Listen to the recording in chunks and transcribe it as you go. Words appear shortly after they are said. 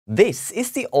This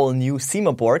is the all-new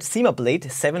ZimaBoard, ZimaBlade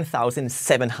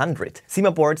 7700.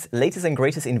 ZimaBoard's latest and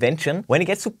greatest invention when it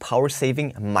gets to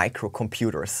power-saving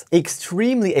microcomputers.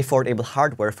 Extremely affordable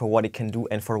hardware for what it can do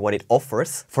and for what it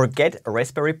offers. Forget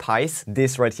Raspberry Pis,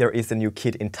 this right here is the new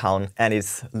kid in town and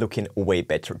it's looking way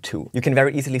better too. You can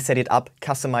very easily set it up,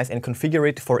 customize and configure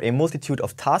it for a multitude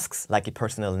of tasks like a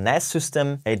personal NAS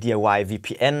system, a DIY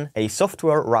VPN, a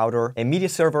software router, a media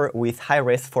server with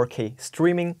high-res 4K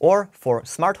streaming, or for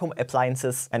smart home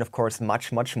appliances, and of course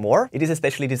much more. It is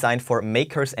especially designed for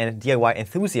makers and DIY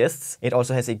enthusiasts. It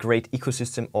also has a great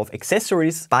ecosystem of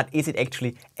accessories, but is it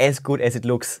actually as good as it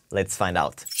looks? Let's find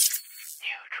out.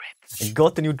 I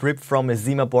got the new drip from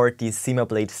ZimaBoard, the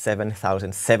ZimaBlade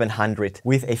 7700,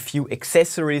 with a few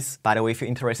accessories. By the way, if you're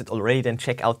interested already, then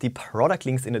check out the product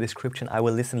links in the description. I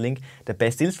will link the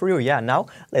best deals for you. Yeah, now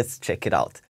let's check it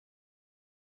out.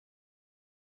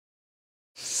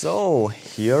 So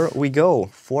here we go,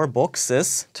 4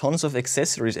 boxes, tons of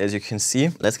accessories as you can see.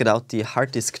 Let's get out the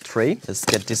hard disk tray. Let's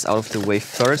get this out of the way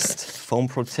first. Foam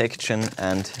protection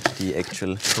and the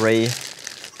actual tray.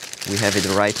 We have it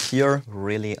right here,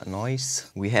 really nice.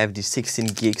 We have the 16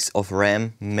 gigs of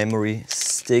RAM memory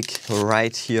stick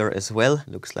right here as well.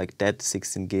 Looks like that,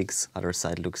 16 gigs. Other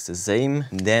side looks the same.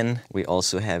 Then we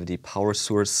also have the power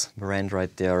source brand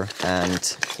right there.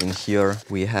 And in here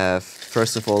we have,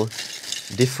 first of all,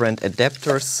 different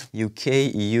adapters,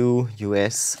 UK, EU,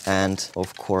 US, and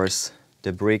of course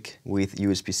the brick with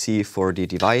USB-C for the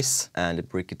device and the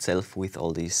brick itself with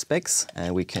all these specs.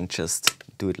 And we can just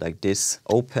do it like this,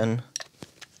 open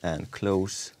and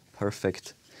close,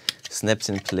 perfect. Snaps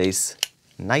in place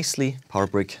nicely, power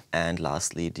brick. And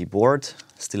lastly the board,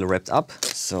 still wrapped up.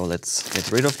 So let's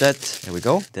get rid of that. There we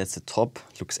go. That's the top,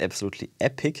 looks absolutely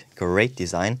epic, great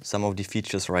design. Some of the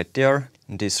features right there.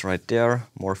 This right there,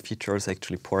 more features,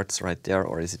 actually ports right there,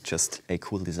 or is it just a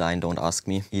cool design? Don't ask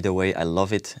me. Either way, I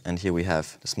love it. And here we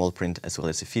have the small print as well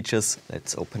as the features.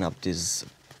 Let's open up this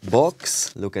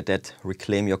box. Look at that,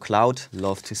 reclaim your cloud.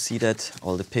 Love to see that.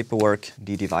 All the paperwork,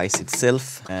 the device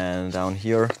itself. And down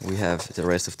here we have the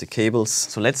rest of the cables.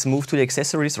 So let's move to the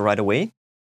accessories right away.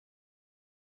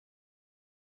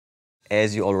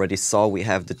 As you already saw, we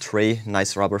have the tray,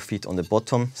 nice rubber feet on the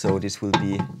bottom. So this will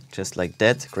be just like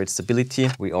that, great stability.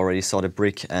 We already saw the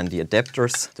brick and the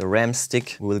adapters. The RAM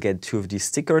stick, we will get 2 of these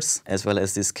stickers, as well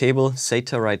as this cable,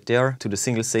 SATA right there, to the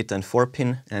single SATA and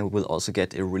 4-pin. And we will also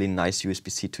get a really nice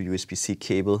USB-C to USB-C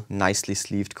cable, nicely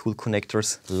sleeved, cool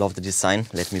connectors. Love the design.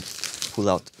 Let me pull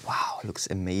out. Wow, looks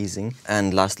amazing.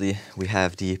 And lastly, we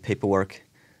have the paperwork.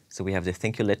 So we have the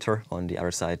thank you letter, on the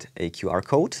other side a QR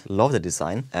code. Love the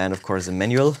design. And of course the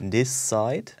manual, this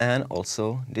side and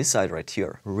also this side right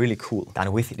here. Really cool.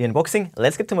 Done with the unboxing.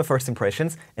 Let's get to my first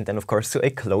impressions and then of course to a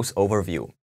close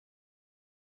overview.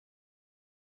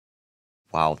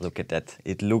 Wow, look at that.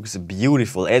 It looks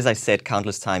beautiful. As I said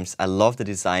countless times, I love the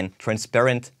design.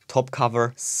 Transparent top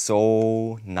cover,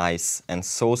 so nice and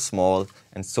so small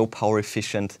and so power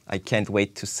efficient. I can't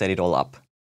wait to set it all up.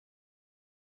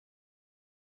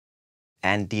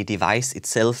 And the device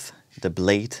itself, the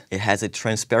blade, it has a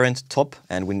transparent top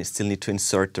and we still need to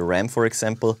insert the RAM, for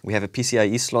example. We have a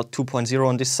PCIe slot 2.0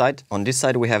 on this side. On this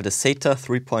side we have the SATA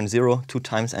 3.0 2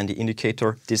 times and the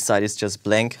indicator. This side is just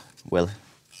blank. Well,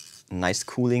 nice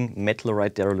cooling metal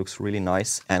right there, looks really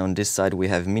nice. And on this side we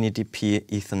have mini DP,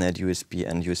 Ethernet, USB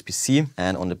and USB-C.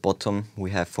 And on the bottom we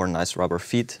have 4 nice rubber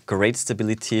feet. Great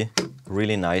stability,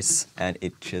 really nice, and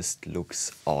it just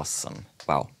looks awesome.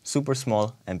 Wow, super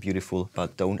small and beautiful,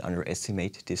 but don't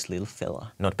underestimate this little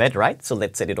fella. Not bad, right? So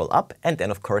let's set it all up and then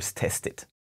of course test it.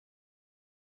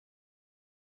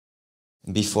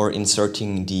 Before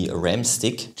inserting the RAM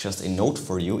stick, just a note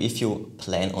for you, if you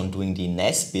plan on doing the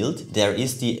NAS build, there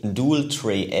is the dual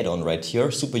tray add-on right here,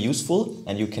 super useful,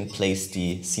 and you can place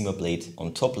the ZimaBlade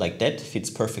on top like that, fits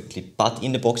perfectly. But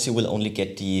in the box you will only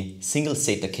get the single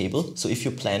SATA cable, so if you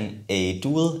plan a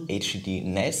dual HDD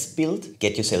NAS build,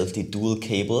 get yourself the dual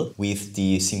cable with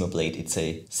the ZimaBlade, it's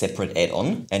a separate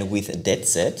add-on. And with that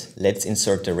said, let's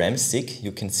insert the RAM stick.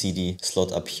 You can see the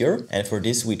slot up here, and for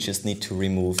this we just need to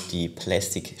remove the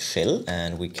plastic shell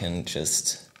and we can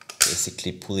just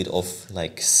basically pull it off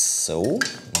like so.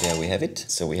 There we have it.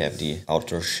 So we have the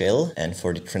outer shell, and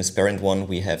for the transparent one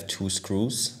we have 2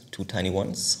 screws, 2 tiny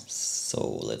ones.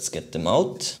 So let's get them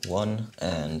out, 1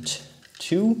 and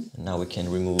 2. Now we can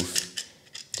remove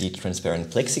the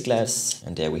transparent plexiglass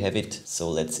and there we have it. So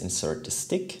let's insert the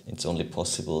stick. It's only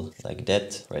possible like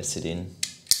that. Press it in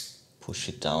push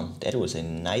it down. That was a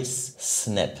nice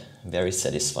snap, very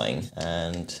satisfying.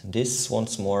 And this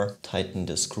once more, tighten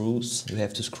the screws. You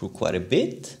have to screw quite a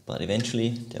bit, but eventually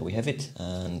there we have it.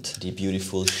 And the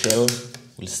beautiful shell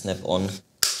will snap on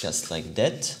just like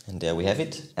that. And there we have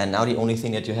it. And now the only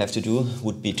thing that you have to do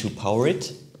would be to power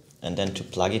it and then to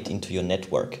plug it into your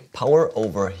network. Power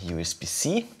over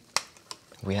USB-C.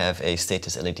 We have a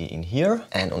status LED in here,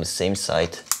 and on the same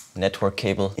side, network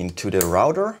cable into the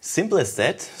router. Simple as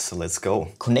that, so let's go.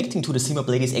 Connecting to the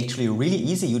ZimaBlade is actually really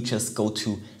easy. You just go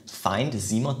to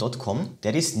findzima.com.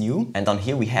 That is new. And down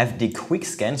here we have the quick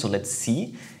scan, so let's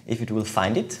see if it will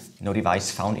find it. No device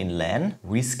found in LAN.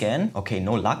 Rescan. Okay,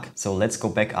 no luck. So let's go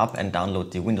back up and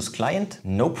download the Windows client.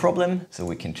 No problem. So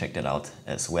we can check that out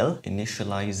as well.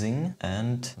 Initializing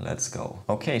and let's go.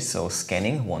 Okay, so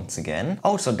scanning once again.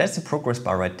 Oh, so that's the progress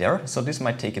bar right there. So this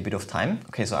might take a bit of time.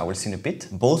 Okay, so I will see in a bit.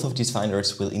 Both of these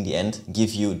finders will in the end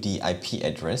give you the IP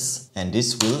address, and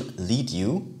this will lead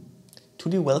you to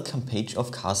the welcome page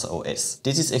of Casa OS.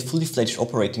 This is a fully fledged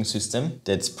operating system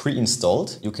that's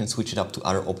pre-installed. You can switch it up to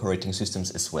other operating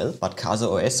systems as well. But Casa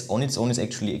OS on its own is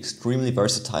actually extremely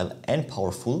versatile and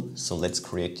powerful. So let's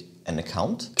create an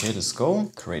account. Okay, let's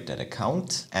go, create that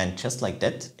account. And just like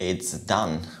that, it's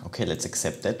done. Okay, let's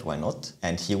accept that, why not?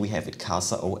 And here we have it,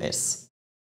 Casa OS.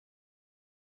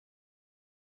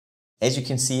 As you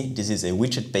can see, this is a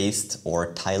widget-based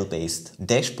or tile-based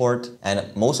dashboard,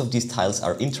 and most of these tiles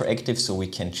are interactive, so we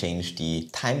can change the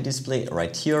time display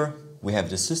right here. We have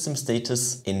the system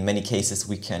status. In many cases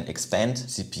we can expand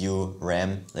CPU,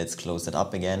 RAM. Let's close that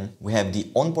up again. We have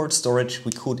the onboard storage.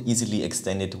 We could easily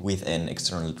extend it with an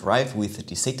external drive with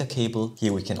the SATA cable.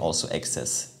 Here we can also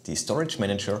access the storage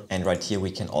manager, and right here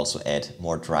we can also add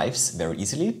more drives very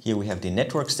easily. Here we have the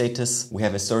network status. We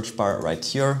have a search bar right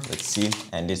here. Let's see,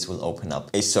 and this will open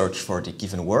up a search for the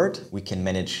given word. We can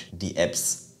manage the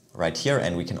apps right here,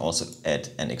 and we can also add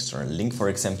an external link, for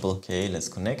example. Okay, let's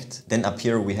connect. Then up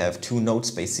here we have two nodes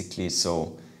basically,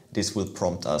 so this will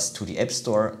prompt us to the App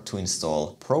Store to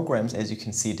install programs. As you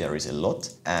can see, there is a lot,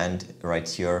 and right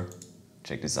here,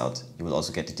 check this out. You will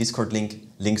also get the Discord link.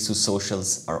 Links to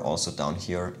socials are also down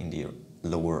here in the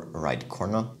lower right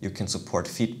corner. You can support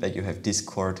feedback. You have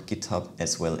Discord, GitHub,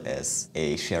 as well as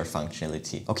a share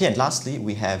functionality. Okay, and lastly,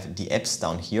 we have the apps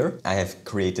down here. I have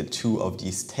created two of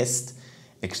these test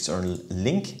external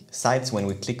link sites. When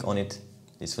we click on it,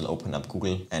 this will open up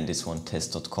Google, and this one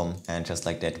test.com. And just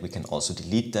like that, we can also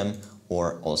delete them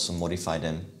or also modify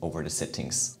them over the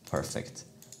settings. Perfect.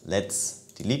 Let's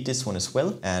delete this one as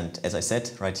well. And as I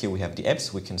said, right here we have the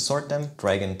apps. We can sort them,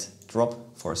 drag and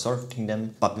drop for sorting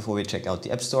them. But before we check out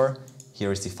the App Store,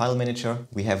 here is the file manager.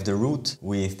 We have the root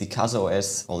with the Casa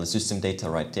OS, all the system data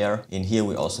right there. In here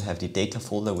we also have the data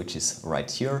folder, which is right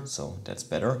here, so that's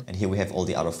better. And here we have all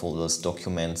the other folders,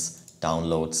 documents,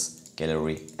 downloads,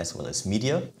 gallery, as well as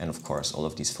media. And of course, all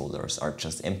of these folders are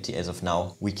just empty as of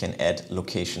now. We can add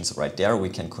locations right there. We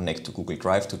can connect to Google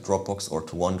Drive, to Dropbox, or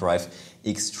to OneDrive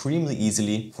extremely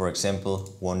easily. For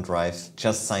example, OneDrive,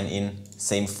 just sign in.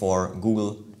 Same for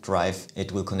Google Drive,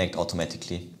 it will connect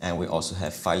automatically. And we also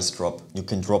have files drop. You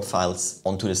can drop files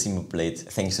onto the ZimaBlade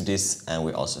thanks to this. And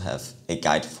we also have a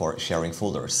guide for sharing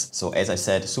folders. So as I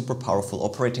said, super powerful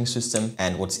operating system.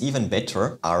 And what's even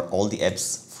better are all the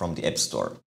apps from the App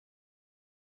Store.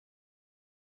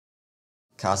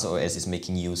 Casa OS is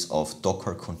making use of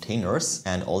Docker containers,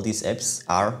 and all these apps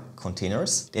are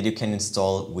containers that you can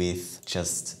install with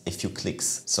just a few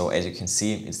clicks. So as you can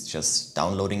see, it's just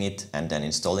downloading it and then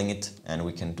installing it, and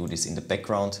we can do this in the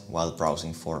background while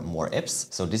browsing for more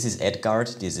apps. So this is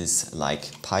AdGuard. This is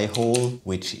like Pi-hole,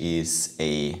 which is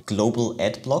a global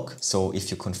ad block. So if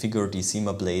you configure the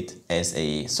ZimaBlade as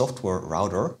a software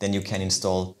router, then you can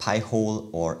install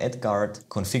Pi-hole or AdGuard,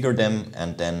 configure them,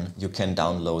 and then you can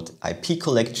download IP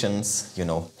collections, you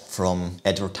know, from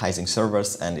advertising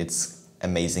servers, and it's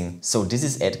amazing. So this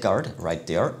is AdGuard right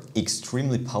there,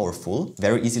 extremely powerful,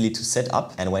 very easily to set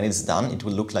up, and when it's done it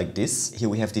will look like this. Here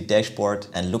we have the dashboard,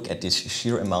 and look at this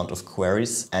sheer amount of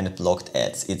queries and blocked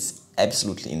ads. It's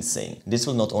absolutely insane. This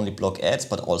will not only block ads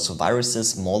but also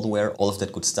viruses, malware, all of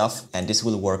that good stuff, and this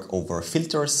will work over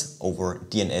filters, over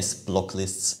DNS block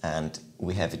lists, and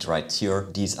we have it right here.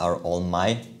 These are all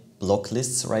my block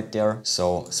lists right there.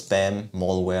 So spam,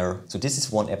 malware. So this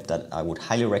is one app that I would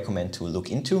highly recommend to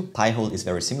look into. Pi-hole is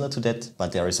very similar to that,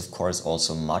 but there is of course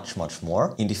also much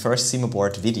more. In the first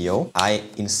ZimaBoard video, I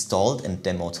installed and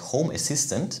demoed Home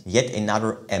Assistant, yet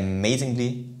another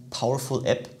amazingly powerful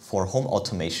app for home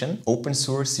automation. Open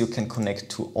source, you can connect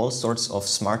to all sorts of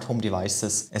smart home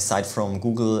devices, aside from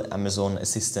Google, Amazon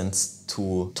assistants,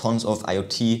 to tons of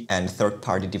IoT and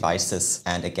third-party devices.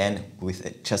 And again,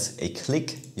 with just a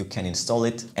click, you can install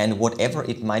it. And whatever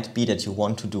it might be that you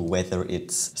want to do, whether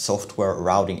it's software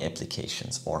routing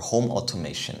applications or home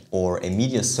automation or a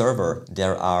media server,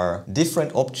 there are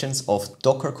different options of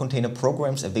Docker container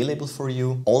programs available for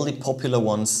you. All the popular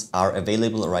ones are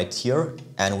available right here.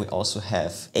 And we also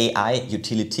have AI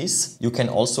utilities. You can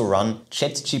also run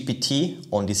ChatGPT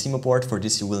on the ZimaBoard. For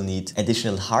this, you will need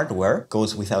additional hardware,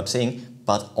 goes without saying,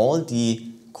 but all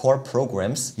the core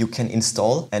programs you can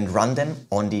install and run them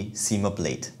on the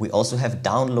ZimaBlade. We also have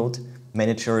download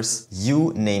managers,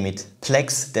 you name it.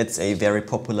 Plex, that's a very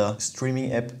popular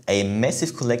streaming app, a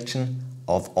massive collection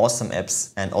of awesome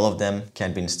apps, and all of them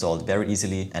can be installed very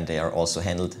easily, and they are also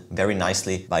handled very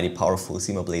nicely by the powerful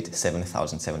ZimaBlade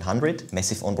 7700.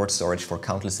 Massive onboard storage for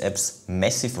countless apps,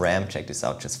 massive RAM, check this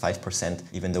out, just 5%,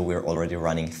 even though we're already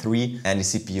running 3, and the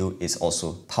CPU is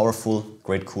also powerful,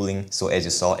 great cooling. So as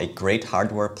you saw, a great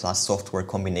hardware plus software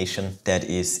combination that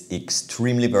is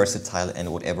extremely versatile,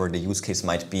 and whatever the use case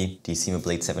might be, the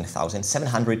ZimaBlade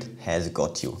 7700 has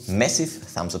got you. Massive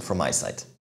thumbs up from my side.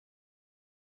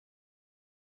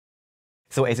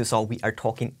 So as you saw, we are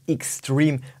talking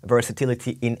extreme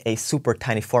versatility in a super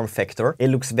tiny form factor. It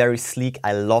looks very sleek.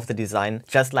 I love the design.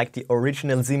 Just like the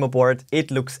original ZimaBoard, it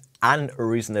looks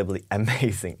unreasonably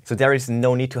amazing. So there is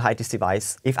no need to hide this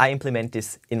device. If I implement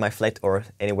this in my flat or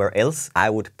anywhere else, I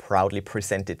would proudly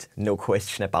present it. No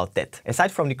question about that.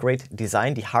 Aside from the great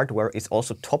design, the hardware is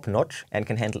also top-notch and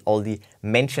can handle all the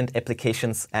mentioned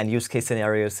applications and use case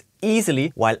scenarios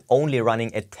easily while only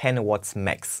running at 10 watts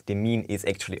max. The mean is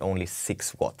actually only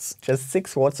 6 watts. Just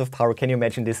 6 watts of power. Can you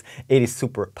imagine this? It is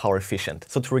super power efficient.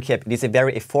 So to recap, it is a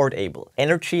very affordable,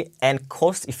 energy and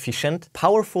cost efficient,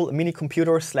 powerful mini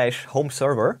computer / home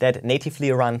server that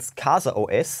natively runs Casa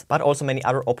OS, but also many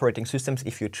other operating systems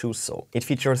if you choose so. It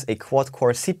features a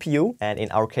quad-core CPU and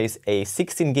in our case a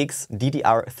 16 gigs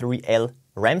DDR3L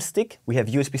RAM stick. We have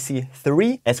USB-C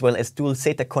 3 as well as dual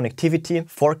SATA connectivity.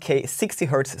 4K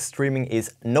 60Hz streaming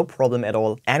is no problem at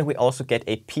all. And we also get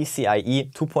a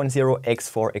PCIe 2.0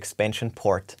 x4 expansion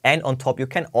port. And on top, you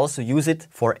can also use it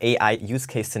for AI use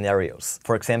case scenarios.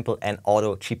 For example, an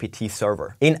auto GPT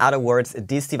server. In other words,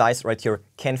 this device right here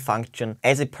can function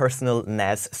as a personal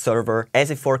NAS server,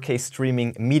 as a 4K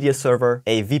streaming media server,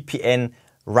 a VPN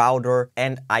router,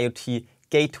 and IoT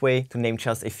gateway, to name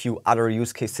just a few other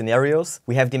use case scenarios.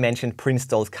 We have the mentioned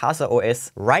pre-installed Casa OS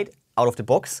right out of the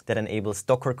box that enables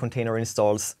Docker container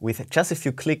installs with just a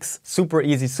few clicks. Super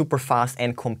easy, super fast,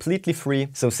 and completely free.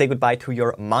 So say goodbye to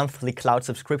your monthly cloud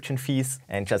subscription fees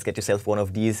and just get yourself one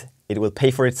of these. It will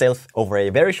pay for itself over a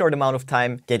very short amount of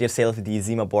time. Get yourself the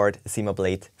ZimaBoard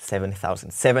ZimaBlade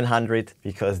 7700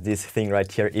 because this thing right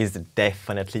here is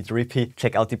definitely drippy.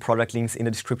 Check out the product links in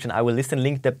the description. I will list and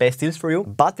link the best deals for you.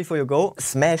 But before you go,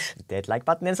 smash that like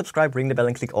button and subscribe, ring the bell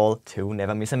and click all to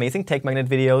never miss amazing tech magnet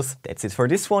videos. That's it for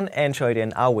this one. Enjoy it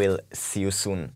and I will see you soon.